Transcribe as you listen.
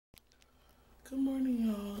Good morning,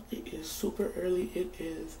 y'all. It is super early. It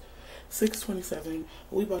is 6:27.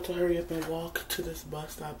 We about to hurry up and walk to this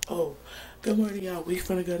bus stop. Oh, good morning, y'all. We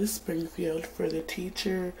finna go to Springfield for the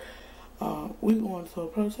teacher. We going to a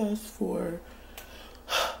protest for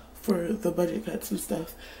the budget cuts and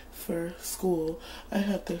stuff for school. I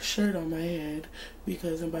have this shirt on my head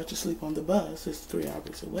because I'm about to sleep on the bus. It's 3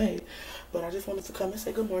 hours away. But I just wanted to come and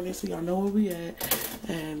say good morning so y'all know where we at.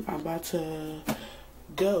 And I'm about to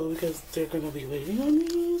go because they're gonna be waiting on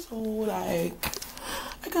me. So like,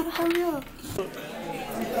 I gotta hurry up.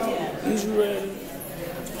 Is you ready?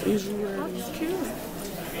 Is you ready? It's cute.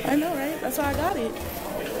 I know, right? That's why I got it.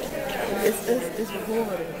 It's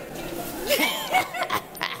recorded.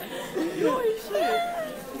 Holy shit.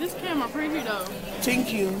 This camera pretty though.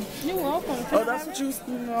 Thank you. You're welcome. Oh, that's what you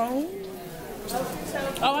know?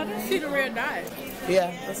 Oh, I didn't see the red dot.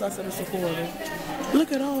 Yeah, that's why I said it's recorded.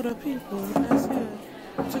 Look at all the people that's here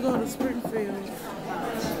to go to Springfield.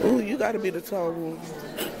 Ooh, you gotta be the tall one.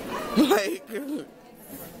 Like,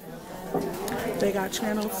 they got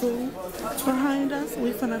channel 2 behind us.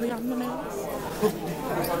 We finna be on the news.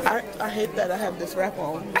 I hate that I have this wrap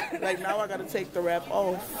on. Like, now I gotta take the wrap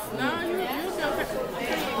off. No, you're okay.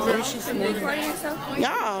 So she's smooth.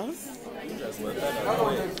 Yeah.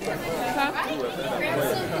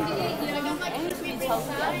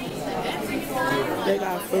 They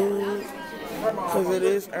got food. Because it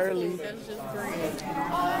is early.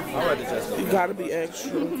 You gotta be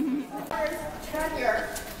extra. Tenure.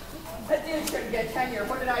 Addition, get tenure.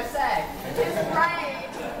 What did I say? His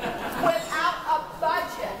reign without a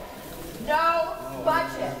budget. No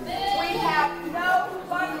budget. We have no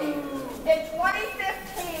funding. In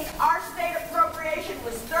 2015, our state appropriation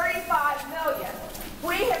was $35 million.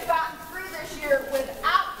 We have gotten through this year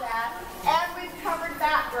without that, and we've covered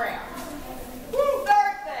background.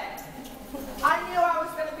 Third thing. I knew I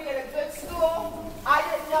was going to be at a good school. I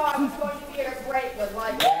didn't know I was going to be at a great one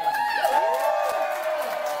like this.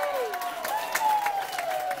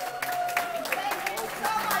 Thank you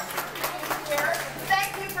so much for being here.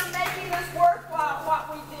 Thank you for making this worthwhile,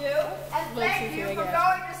 what we do. And thank you for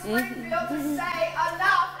going to Springfield to say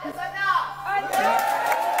enough is enough.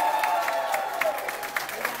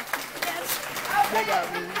 They got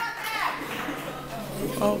me.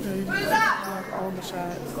 Okay. Who's up? All the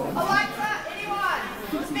shots. Alexa, anyone?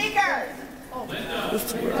 Speakers. It's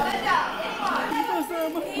too early. Linda,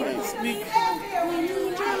 anyone? Speak. We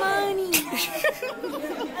need your money.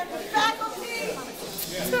 And the faculty.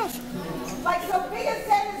 Like Sophia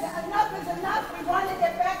said, enough is enough. We want to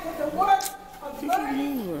get back to the work of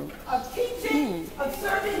learning, of teaching, of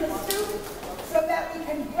serving the students so that we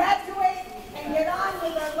can graduate and get on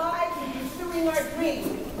with our lives and pursuing our dreams.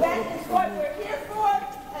 That is what we're here for,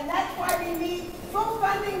 and that's why we need full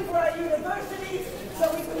funding for our universities so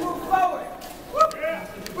we can move forward.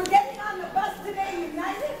 We're getting on the bus today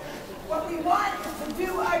united. What we want is to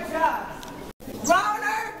do our jobs.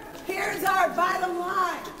 Rauner, here's our bottom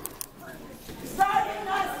line. Starving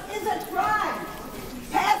us is a crime.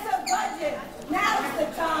 Pass a budget. Now's the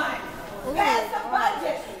time. Pass a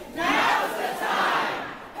budget. Now's the time.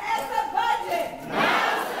 Pass a budget.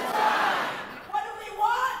 Now's the time. What do we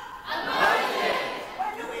want? A budget.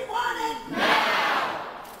 When do we want it? Now.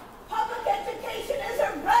 Public education is a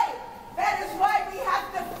right. That is why we have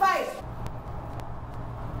to fight.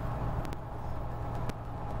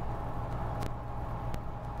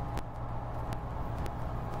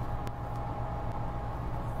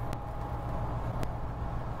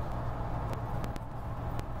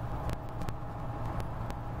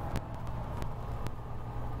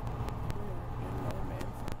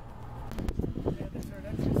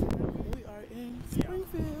 We are in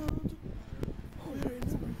Springfield. We are in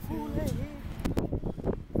Springfield. We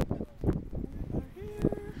are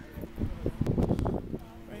here.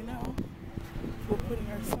 Right now, we're putting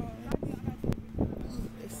our sign.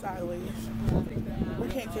 It's sideways. We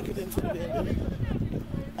can't take it into the building.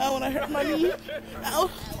 Oh, and I hurt my knee. Ow.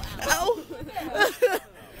 Ow.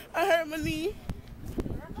 I hurt my knee.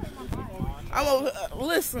 I'm over.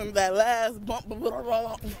 Listen, that last bump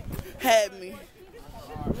had me.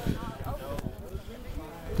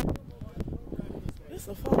 It's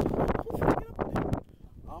a phone.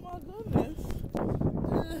 Oh my goodness.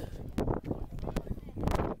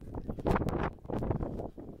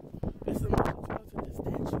 It's a message to the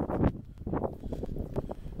statue.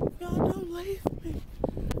 Y'all don't leave me.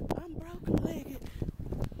 I'm broken legged.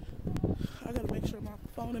 I gotta make sure my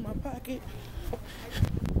phone in my pocket.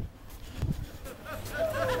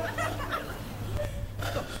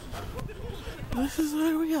 This is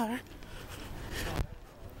where we are.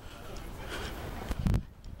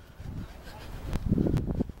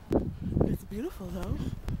 beautiful though.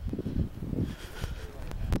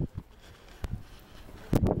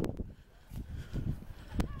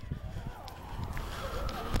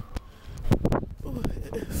 Oh,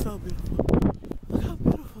 it's so beautiful. Look how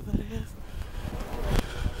beautiful that is.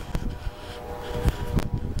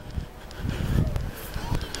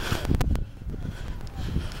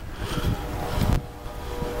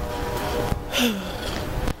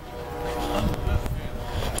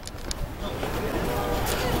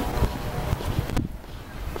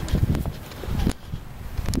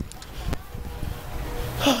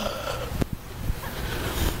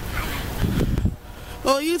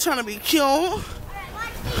 Oh, you trying to be cute?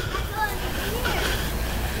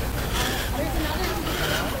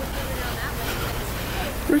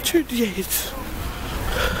 Richard Yates.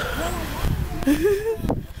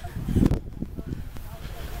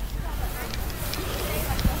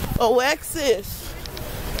 Alexis,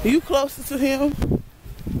 you closer to him?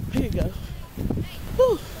 Here you go.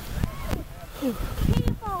 Whew.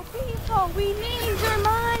 People, we need your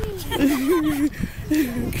money.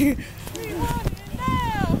 We want it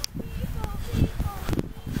now.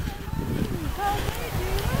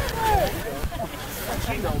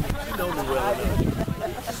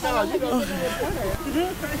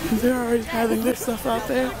 They're already having their stuff out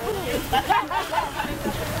there.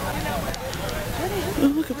 Oh,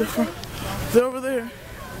 look at the front. They're over there.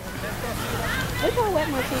 Look how wet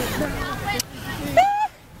my feet.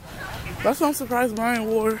 That's why I'm surprised Brian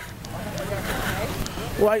wore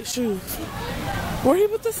white shoes. Where he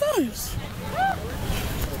put the signs?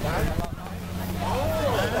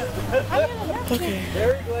 Okay.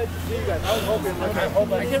 Very glad to see you guys. I was hoping, I can't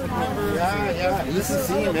remember. Yeah. This is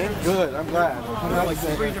seeing man. Good. I'm glad. I'm only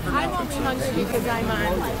hungry because I'm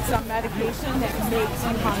on some medication that makes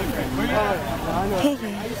me hungry.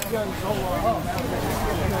 Okay.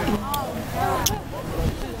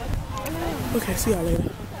 Okay, see y'all later.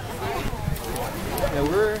 Yeah,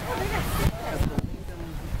 we're.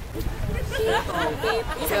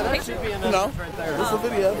 No, it's a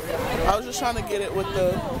video. I was just trying to get it with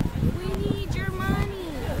the. We need your money.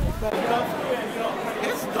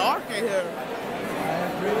 It's dark in here.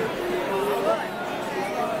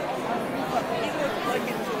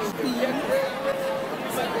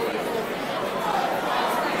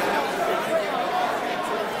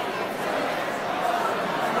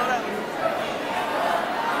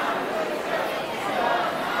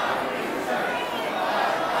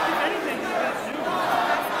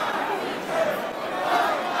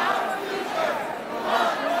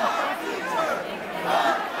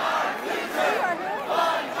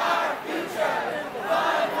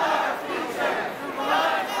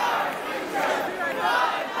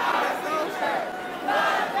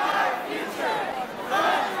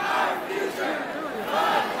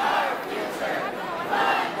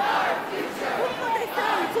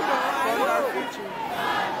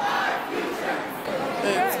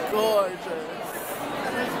 It's gorgeous.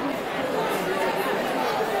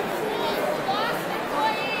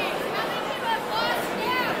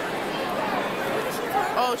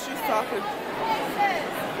 Oh, she's talking.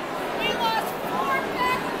 We lost 4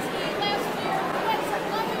 faculty last year who went to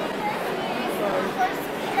London University for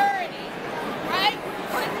security, right?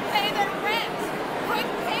 Couldn't pay their rent,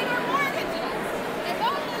 couldn't pay their mortgages. They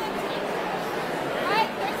don't live in right?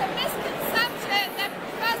 There's a misconception that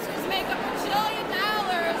professors make $1 bajillion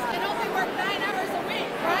and only work 9 hours a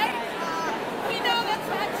week, right? We know that's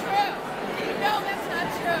not true. We know that's not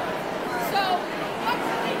true. So what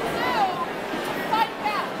can we do to fight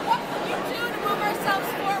back? What can we do to move ourselves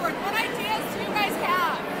forward? What ideas do you guys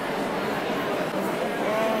have?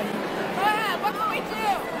 Go ahead. What can we do?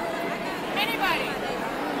 Anybody?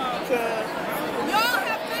 You all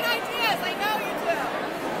have good ideas. I know you do.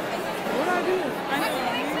 What ideas? What can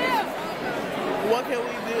we do? What can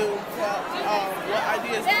we do? What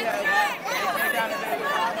ideas do you That's have? right.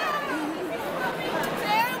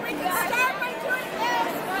 We can start by doing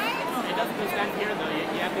this, right? It doesn't just end here, though.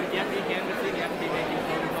 You have to be canvassing, you have to be making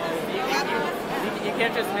phone calls. You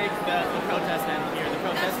can't just make the protest end here. The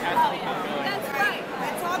protest has to be ongoing. That's right.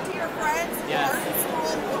 And talk to your friends who Yes. are in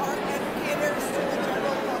school, who are educators, to the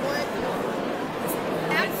general public.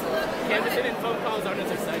 Absolutely. Canvassing and phone calls aren't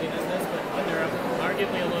as exciting as this, but they're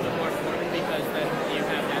arguably a little bit more important because then you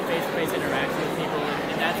have that face-to-face interaction with people,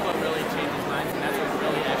 and that's what really changes minds, and that's what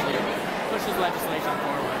really actually pushes legislation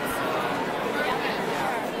forward. So,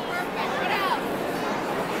 What else?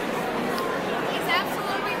 He's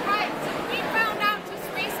absolutely right. So we found out just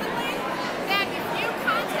recently that if you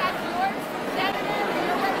contact your senator or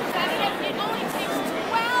your representative, it only takes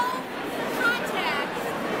 12 contacts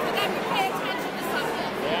for them to pay attention to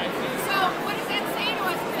something. So what does that say to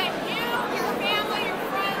us? Is that you, your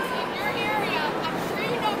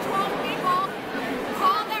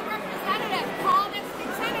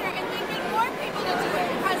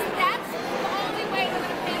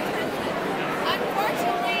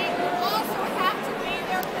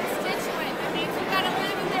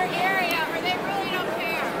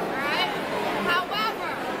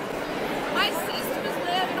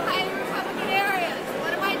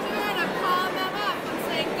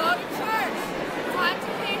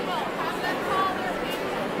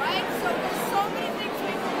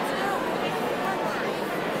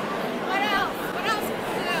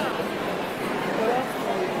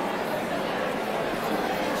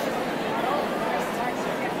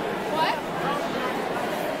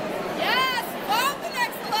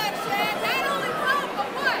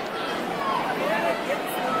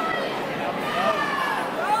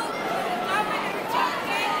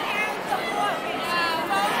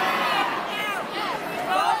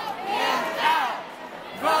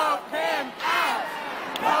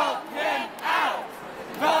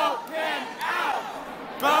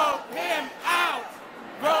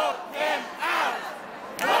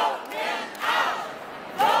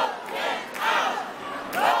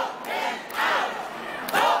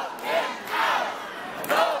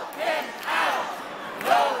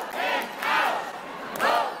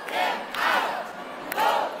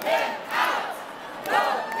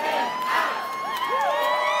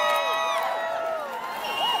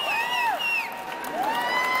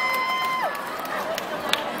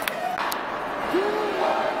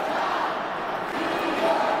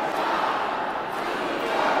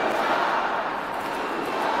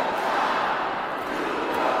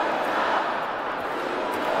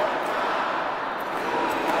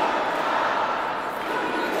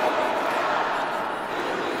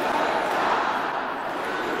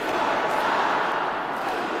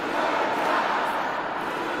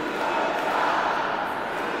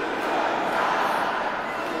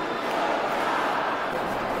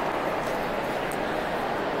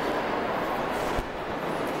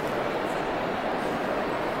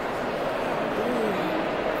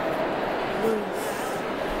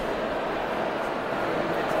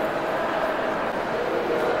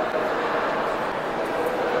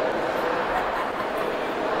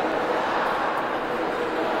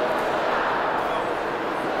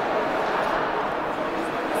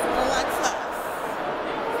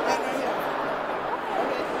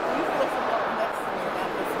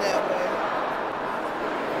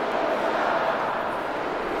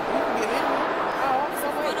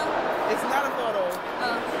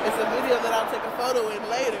y'all take a photo in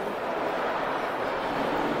later.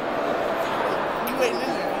 You waiting in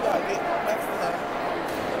there. You gotta get next to her.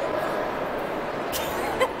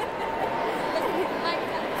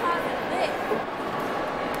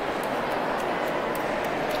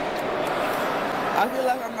 I feel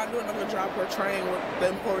like I'm not doing a good job portraying what the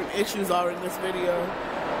important issues are in this video.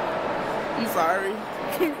 I'm sorry.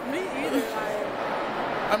 Me either.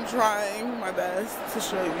 I'm trying my best to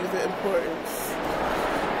show you the importance.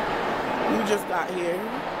 You just got here.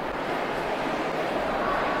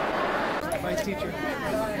 Nice teacher.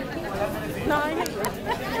 No, I hate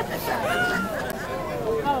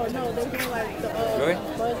Oh, no, they're doing like the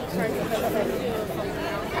budget training.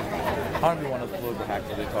 I want to be one of the political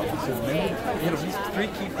hackers they talk to. These 3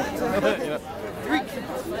 key points. Yeah. 3 key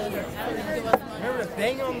points. Remember the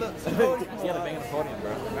bang on the podium? Yeah, the bang on the podium,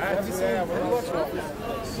 bro. Have you seen it?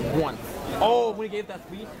 Once. Oh, when he gave that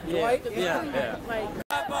speech? Yeah. Yeah.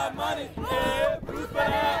 Have my money. Yeah. Bruce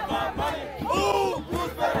better have my money. Ooh,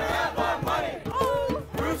 Bruce better have my money. Ooh,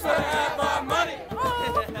 Bruce better have my money.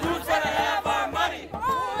 Bruce better have my money.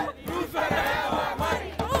 Bruce better have my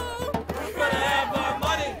money. Bruce better have my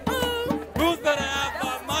money. Bruce better have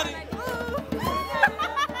my money.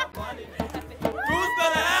 Bruce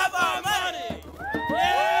better have my money.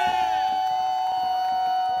 Yeah.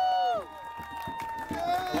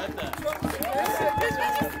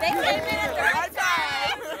 They came in at the right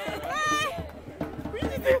time. We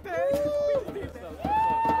just did that.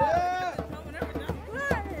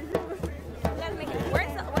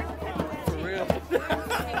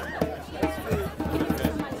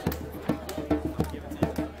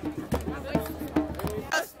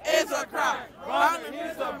 Is a crime. Rauner,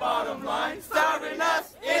 here's the bottom line. Starving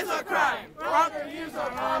us is a crime. Rauner, here's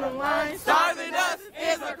our bottom line. Starving us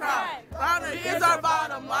is a crime. Rauner, here's our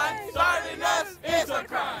bottom line. Starving us is a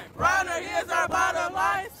crime. Rauner, here's our bottom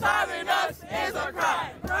line. Starving us is a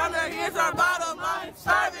crime. Rauner, here's our bottom line.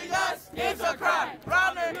 Starving us is a crime.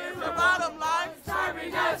 Rauner, here's our bottom line.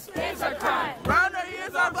 Starving us is a crime. Rauner,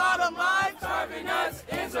 here's our bottom line. Starving us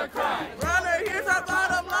is a crime. Rauner, here's our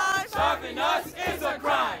bottom line. Starving us is a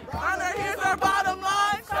crime. Rauner, here's our bottom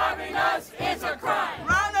line. Starving us is a crime.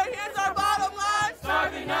 Rauner, here's our bottom line.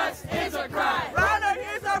 Starving us is a crime. Rauner,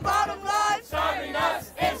 here's our bottom line. Starving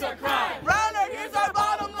us is a crime. Rauner, here's our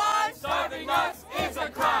bottom line. Starving us is a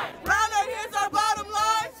crime. Rauner, here's our bottom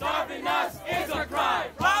line. Starving us is a crime.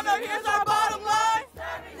 Rauner, here's our bottom line.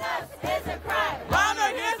 Starving us is a crime.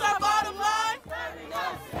 Rauner, here's our bottom line. Starving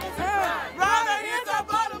us is a crime. Rauner, here's our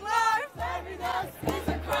bottom line. Starving us is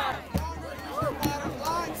a crime.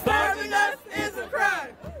 Starving us is a crime.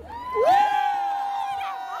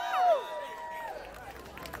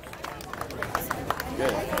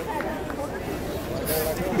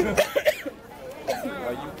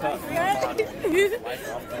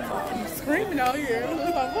 I'm screaming out here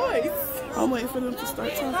with my voice. I'm waiting for them to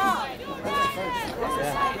start talking.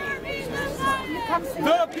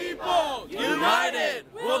 The people united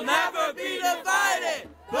will never be divided.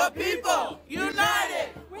 The people united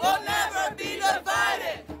will never be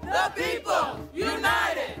divided. The people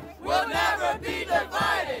united will never be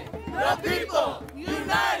divided. The people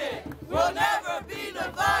united will never be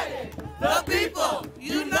divided. The people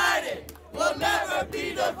united will never be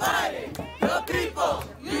divided. The people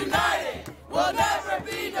united will never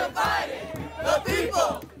be divided. The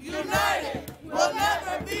people united will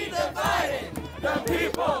never be divided. The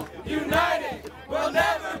people united will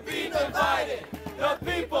never be divided. The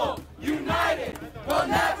people united will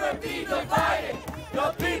never be divided.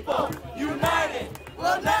 The people united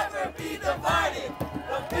will never be divided.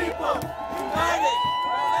 The people united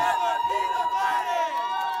will never be divided.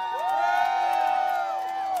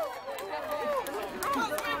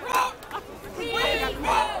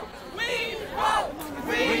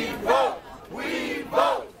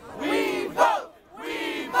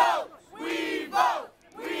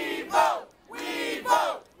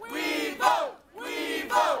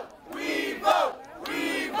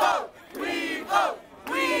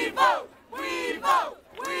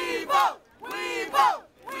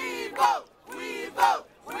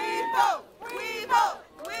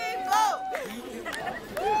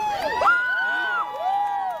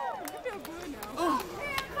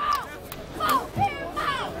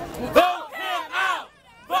 Vote him out!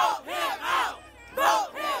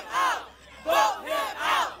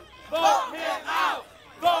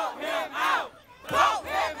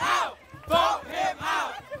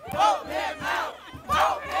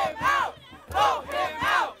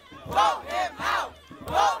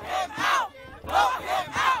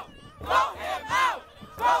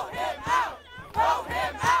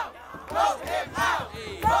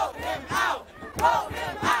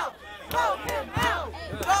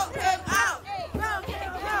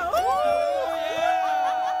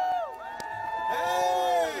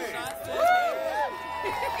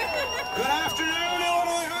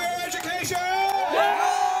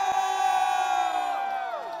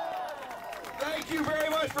 Thank you very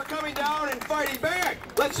much for coming down and fighting back.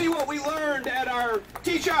 Let's see what we learned at our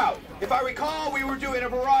teach out. If I recall, we were doing a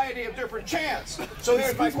variety of different chants. So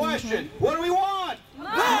here's my question. What do we want?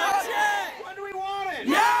 Budget! When do we want it?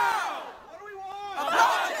 Now! What do we want? A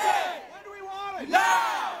budget! When do we want it?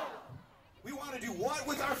 Now! We want to do what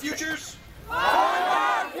with our futures? Fund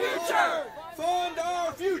our future! Fund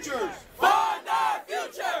our futures! Fund our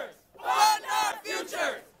futures! Fund our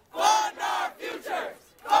futures! Fund our futures!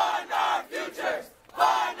 Fund our futures!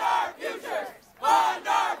 Fund our futures! Fund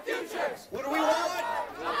our futures! What do we want?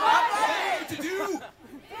 To do?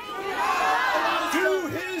 Do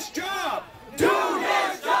his job! Do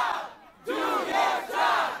his job! Do your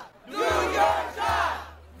job! Do your job!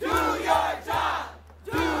 Do your job!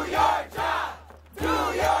 Do your job! Do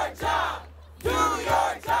your job! Do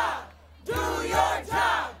your job! Do your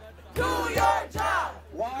job! Do your job!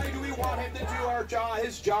 Why do we want him to do our job,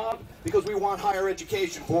 his job? Because we want higher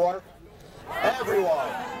education for everyone.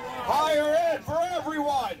 Higher ed for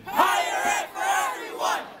everyone. Higher ed for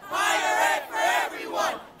everyone! Higher ed for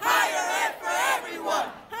everyone! Higher ed for everyone!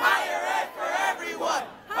 Higher ed for everyone!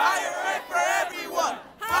 Higher ed for everyone!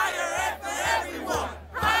 Higher ed for everyone!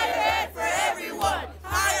 Higher ed for everyone!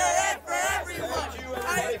 Higher ed for everyone! Thank you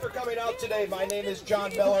everybody for coming out today. My name is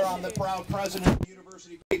John Miller. I'm the proud president of the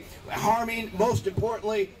university. Harming, most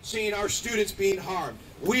importantly, seeing our students being harmed.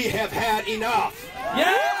 We have had enough.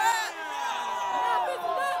 Yeah!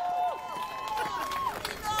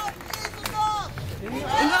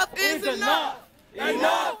 Enough is enough!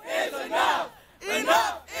 Enough is enough!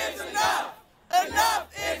 Enough is enough! Enough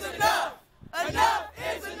is enough! Enough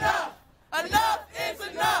is enough! Enough is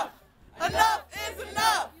enough! Enough is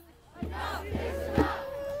enough!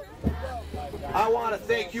 I want to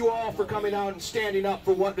thank you all for coming out and standing up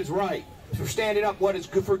for what is right, for standing up what is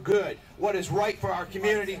good for good, what is right for our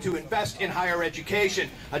community to invest in higher education.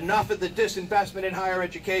 Enough of the disinvestment in higher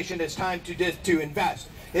education. It's time to invest.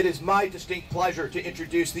 It is my distinct pleasure to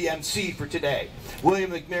introduce the MC for today.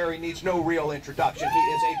 William McNary needs no real introduction. He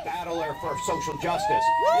is a battler for social justice.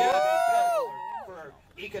 He is a battler for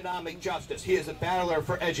economic justice. He is a battler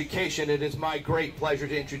for education. It is my great pleasure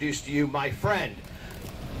to introduce to you my friend,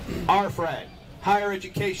 our friend, higher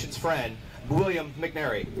education's friend, William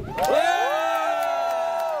McNary.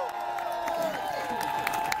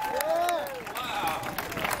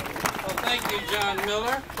 Thank you, John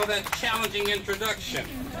Miller, for that challenging introduction.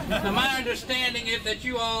 Now, my understanding is that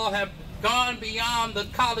you all have gone beyond the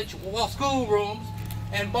college schoolrooms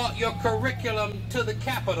and brought your curriculum to the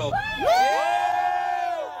Capitol.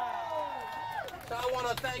 So I want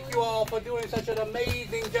to thank you all for doing such an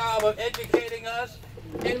amazing job of educating us.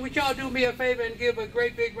 And would y'all do me a favor and give a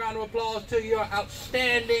great big round of applause to your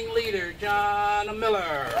outstanding leader, John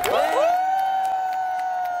Miller.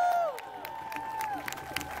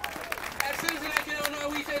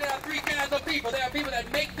 Of people. There are people that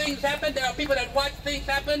make things happen, there are people that watch things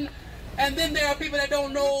happen, and then there are people that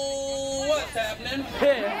don't know what's happening.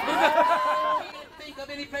 I can't think of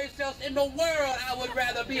any place else in the world I would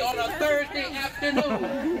rather be on a Thursday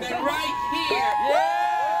afternoon than right here.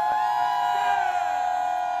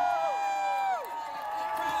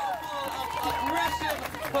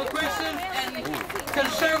 Progressive and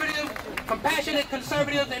conservative, compassionate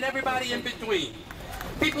conservatives, and everybody in between.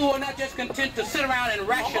 People who are not just content to sit around and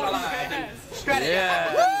rationalize and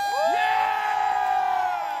strategize. People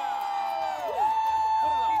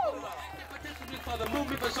who are active participants for the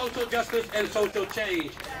movement for social justice and social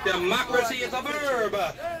change. Democracy is a verb,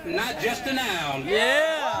 not just a noun.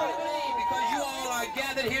 Because you all are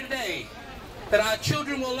gathered here today, that our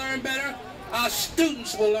children will learn better, our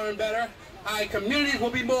students will learn better, our communities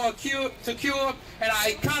will be more secure, and our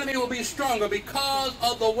economy will be stronger because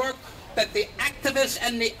of the work that the activists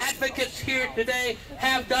and the advocates here today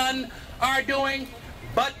have done, are doing,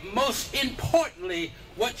 but most importantly,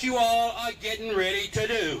 what you all are getting ready to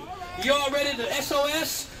do. You all ready to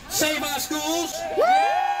SOS? Save our schools? Save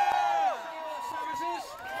our services?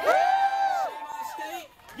 Save our state?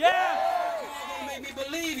 You all gonna make me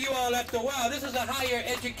believe you all after a while. This is a higher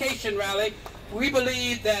education rally. We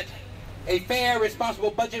believe that a fair,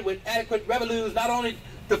 responsible budget with adequate revenues not only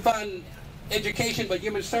to fund education, but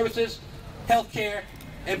human services, health care,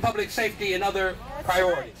 and public safety and other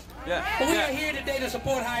priorities. But we are here today to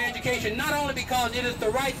support higher education, not only because it is the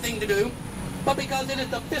right thing to do, but because it is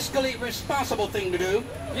the fiscally responsible thing to do.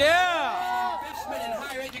 Investment in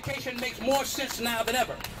higher education makes more sense now than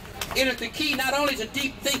ever. It is the key not only to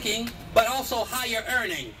deep thinking, but also higher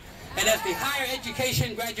earning. And as the higher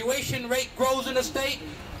education graduation rate grows in the state,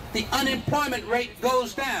 the unemployment rate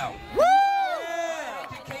goes down.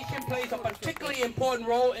 Education plays a particularly important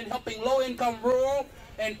role in helping low-income rural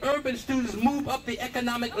and urban students move up the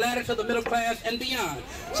economic ladder to the middle class and beyond.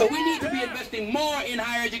 So we need to be investing more in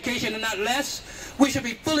higher education and not less. We should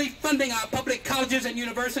be fully funding our public colleges and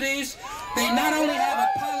universities. They not only have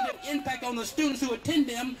a positive impact on the students who attend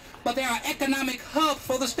them, but they are economic hubs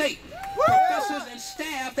for the state. Professors and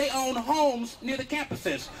staff, they own homes near the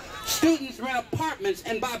campuses. Students rent apartments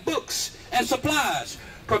and buy books and supplies.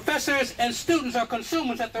 Professors and students are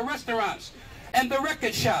consumers at the restaurants and the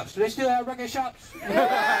record shops. Do they still have record shops?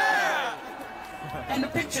 And the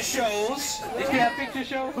picture shows. They still have picture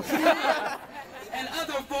shows? And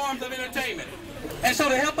other forms of entertainment. And so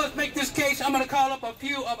to help us make this case, I'm going to call up a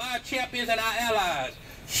few of our champions and our allies.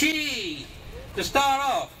 To start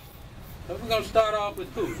off, we're going to start off with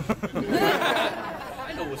who?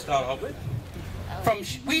 I know we'll start off with.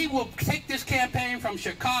 We will take this campaign from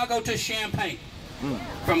Chicago to Champaign,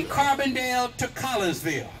 from Carbondale to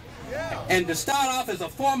Collinsville. And to start off as a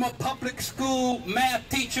former public school math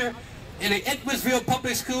teacher in the Edwardsville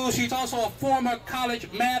Public School. She's also a former college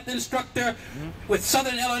math instructor with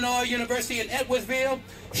Southern Illinois University in Edwardsville.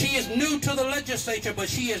 She is new to the legislature, but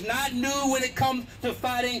she is not new when it comes to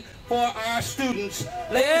fighting for our students.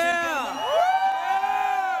 Ladies and gentlemen,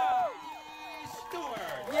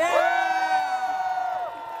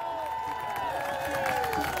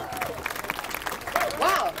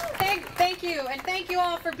 Wow, thank you, and thank you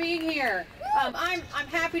all for being here. I'm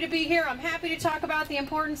happy to be here. I'm happy to talk about the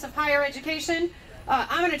importance of higher education.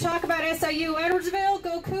 I'm going to talk about SIU Edwardsville.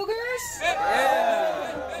 Go Cougars!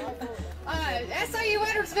 SIU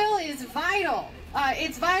Edwardsville is vital.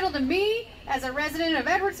 It's vital to me as a resident of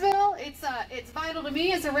Edwardsville. It's vital to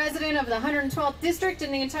me as a resident of the 112th district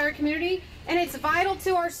and the entire community, and it's vital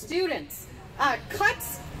to our students.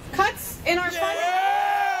 Cuts in our funding.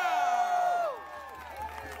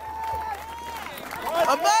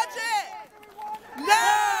 A budget!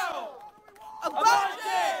 No! A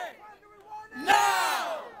budget!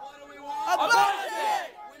 No! A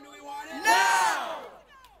budget! When do we want it? Now!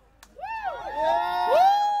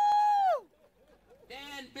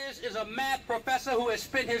 Dan Biss is a math professor who has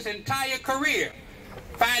spent his entire career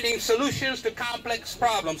finding solutions to complex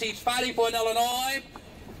problems. He's fighting for an Illinois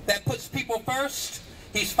that puts people first.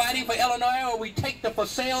 He's fighting for Illinois where we take the for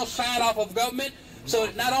sale sign off of government. So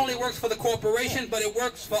it not only works for the corporations, but it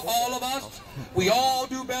works for all of us. We all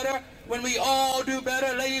do better. When we all do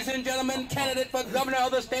better, ladies and gentlemen, candidate for governor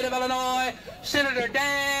of the state of Illinois, Senator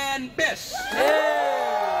Dan Biss.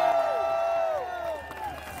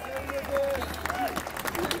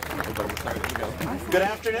 Good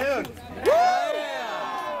afternoon.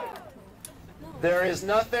 There is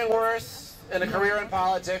nothing worse in a career in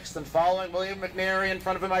politics than following William McNary in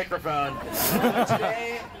front of a microphone. But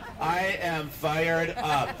today, I am fired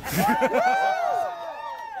up.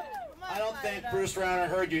 I don't think Bruce Rauner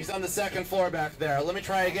heard you. He's on the second floor back there. Let me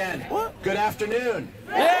try again. Good afternoon.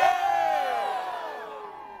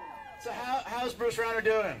 So how's Bruce Rauner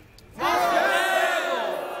doing?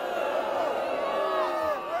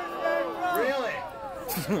 Really?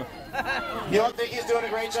 You don't think he's doing a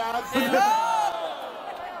great job?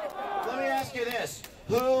 Let me ask you this.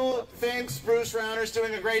 Who thinks Bruce Rauner's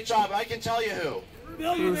doing a great job? I can tell you who.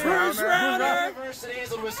 Bruce Rauner.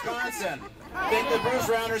 Universities in Wisconsin think that Bruce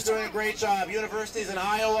Rauner's doing a great job. Universities in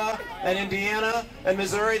Iowa and Indiana and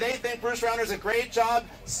Missouri, they think Bruce Rauner's a great job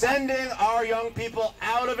sending our young people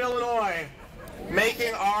out of Illinois,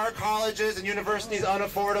 making our colleges and universities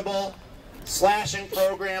unaffordable, slashing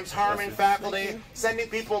programs, harming faculty, sending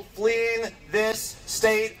people fleeing this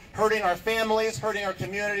state, hurting our families, hurting our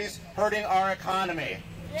communities, hurting our economy.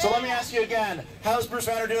 So let me ask you again, how's Bruce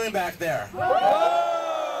Rauner doing back there?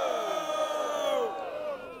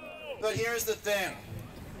 But here's the thing.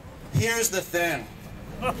 Here's the thing.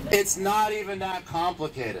 It's not even that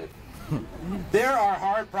complicated. There are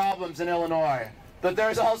hard problems in Illinois, but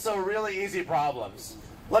there's also really easy problems.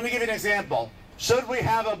 Let me give you an example. Should we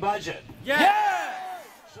have a budget? Yes!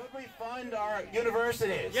 Should we fund our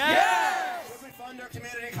universities? Yes! Should we fund our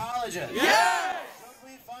community colleges? Yes! Should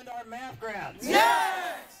we fund our math grants?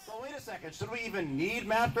 Yes! So wait a second, should we even need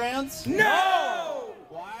math grants? No!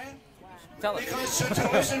 Why? Tell us. Because should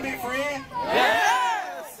tuition be free?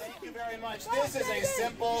 Yes! Thank you very much. This is a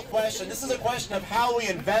simple question. This is a question of how we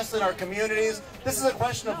invest in our communities. This is a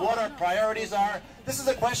question of what our priorities are. This is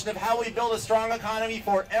a question of how we build a strong economy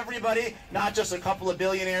for everybody, not just a couple of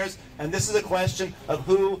billionaires. And this is a question of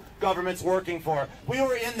who government's working for. We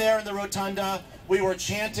were in there in the rotunda. We were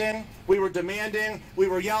chanting. We were demanding. We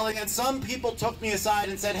were yelling. And some people took me aside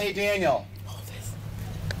and said, hey, Daniel,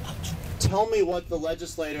 tell me what the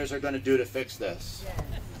legislators are going to do to fix this.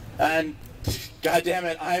 And God damn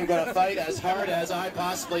it, I am going to fight as hard as I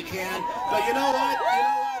possibly can. But you know what?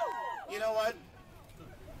 You know what?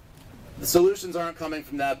 The solutions aren't coming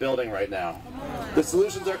from that building right now. The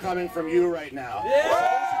solutions are coming from you right now.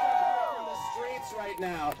 Right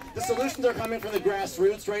now. The solutions are coming from the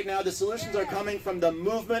grassroots right now. The solutions are coming from the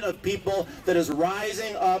movement of people that is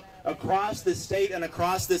rising up across this state and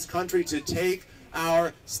across this country to take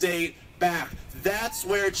our state back. That's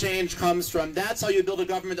where change comes from. That's how you build a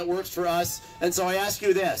government that works for us. And so I ask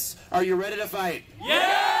you this. Are you ready to fight?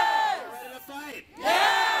 Yes! Are you ready to fight?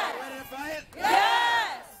 Yes! Are you ready to fight?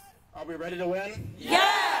 Yes! Are we ready to win?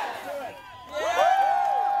 Yes! Let's do it.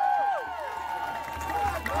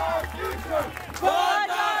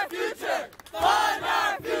 Fund our future! Fund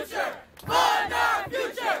our future! Fund our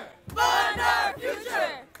future! Fund our future!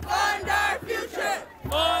 Fund our future!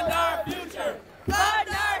 Fund our future! Fund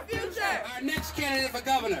our future! Our next candidate for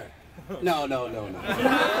governor. No.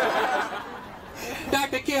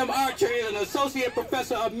 Dr. Kim Archer is an associate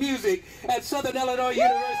professor of music at Southern Illinois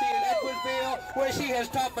University in Edwardsville, where she has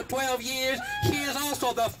taught for 12 years. She is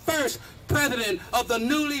also the first president of the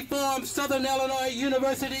newly formed Southern Illinois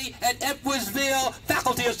University at Edwardsville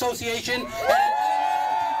Faculty Association, and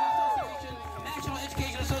National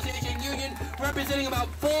Education Association Union, representing about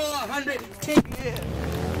 410 years.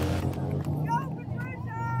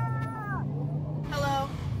 Hello.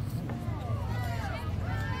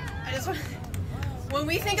 When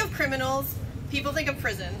we think of criminals, people think of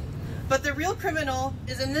prison. But the real criminal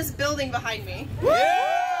is in this building behind me.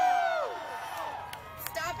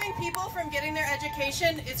 Stopping people from getting their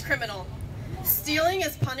education is criminal. Stealing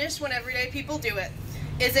is punished when everyday people do it.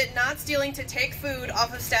 Is it not stealing to take food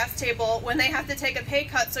off of staff's table when they have to take a pay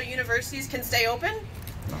cut so universities can stay open?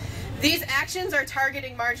 These actions are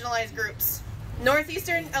targeting marginalized groups.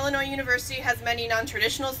 Northeastern Illinois University has many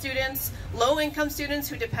non-traditional students, low-income students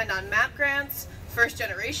who depend on MAP grants,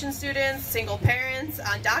 first-generation students, single parents,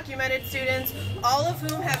 undocumented students, all of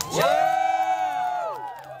whom have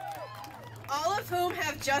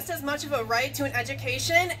just as much of a right to an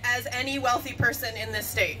education as any wealthy person in this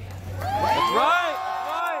state. That's right!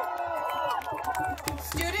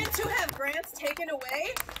 Students who have grants taken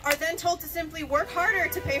away are then told to simply work harder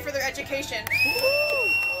to pay for their education,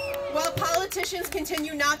 while politicians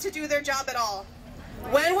continue not to do their job at all.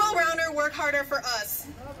 When will Rauner work harder for us?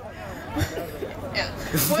 Yeah.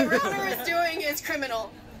 What Rauner is doing is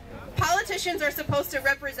criminal. Politicians are supposed to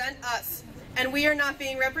represent us, and we are not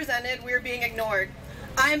being represented, we are being ignored.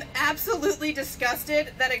 I'm absolutely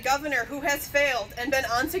disgusted that a governor who has failed and been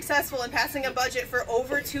unsuccessful in passing a budget for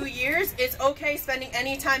over 2 years is okay spending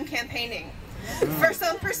any time campaigning. For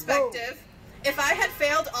some perspective, if I had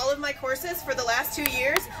failed all of my courses for the last 2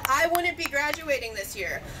 years, I wouldn't be graduating this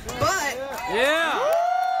year. But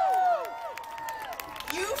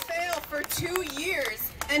you fail for 2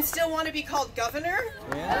 years and still want to be called governor?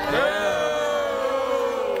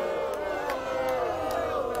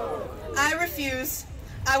 I refuse.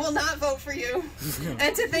 I will not vote for you.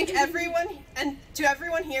 And to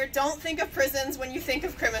everyone here, don't think of prisons when you think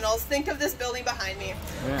of criminals. Think of this building behind me.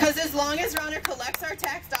 Because as long as Rauner collects our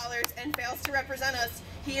tax dollars and fails to represent us,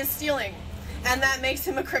 he is stealing. And that makes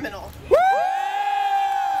him a criminal.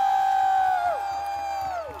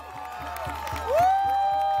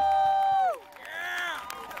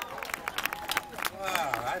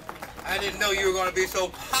 Wow, I didn't know you were going to be so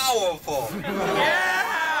powerful.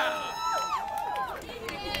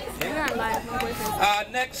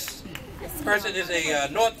 Next person is a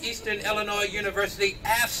Northeastern Illinois University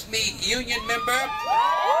AFSCME union member.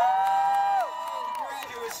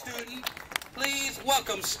 Graduate student. Please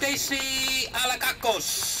welcome Stacy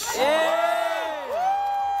Alacacos.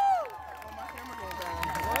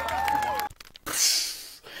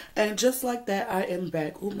 And just like that, I am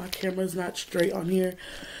back. Ooh, my camera's not straight on here.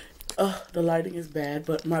 The lighting is bad,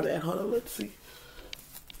 but my bad. Hold on, let's see.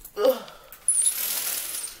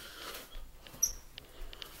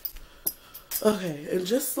 Okay, and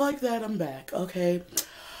just like that, I'm back, okay?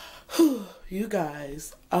 Whew, you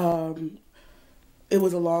guys, it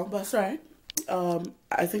was a long bus ride.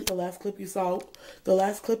 I think the last clip you saw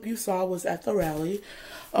was at the rally.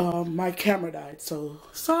 My camera died, so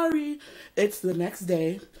sorry. It's the next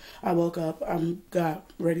day. I woke up,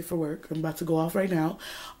 got ready for work. I'm about to go off right now.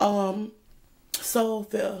 So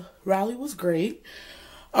the rally was great.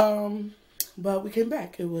 But we came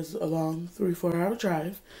back. It was a long 3-4 hour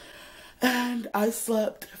drive. And I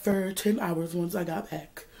slept for 10 hours once I got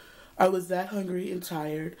back. I was that hungry and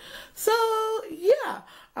tired. So, yeah.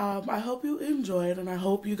 I hope you enjoyed, and I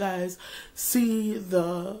hope you guys see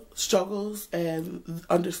the struggles and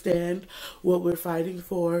understand what we're fighting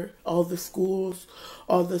for. All the schools,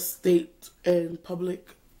 all the state and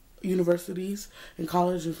public universities and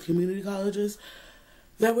colleges and community colleges,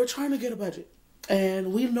 that we're trying to get a budget.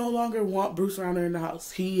 And we no longer want Bruce Rauner in the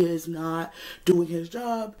house. He is not doing his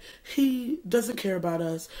job. He doesn't care about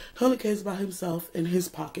us. He only cares about himself and his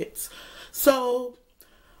pockets. So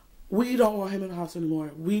we don't want him in the house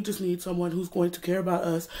anymore. We just need someone who's going to care about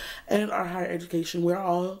us and our higher education. We're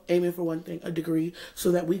all aiming for one thing, a degree,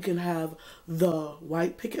 so that we can have the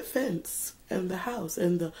white picket fence and the house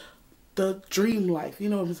and the dream life. You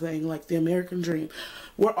know what I'm saying? Like the American dream.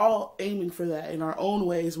 We're all aiming for that in our own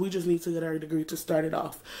ways. We just need to get our degree to start it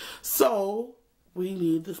off. So we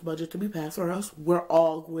need this budget to be passed, or else we're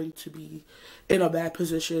all going to be in a bad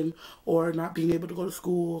position or not being able to go to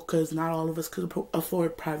school, because not all of us could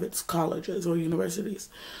afford private colleges or universities.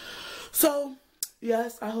 So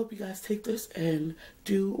yes, I hope you guys take this and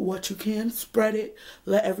do what you can. Spread it.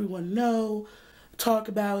 Let everyone know. Talk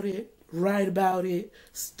about it. Write about it,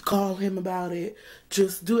 call him about it.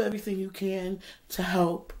 Just do everything you can to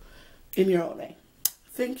help in your own way.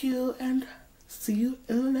 Thank you, and see you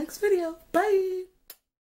in the next video. Bye.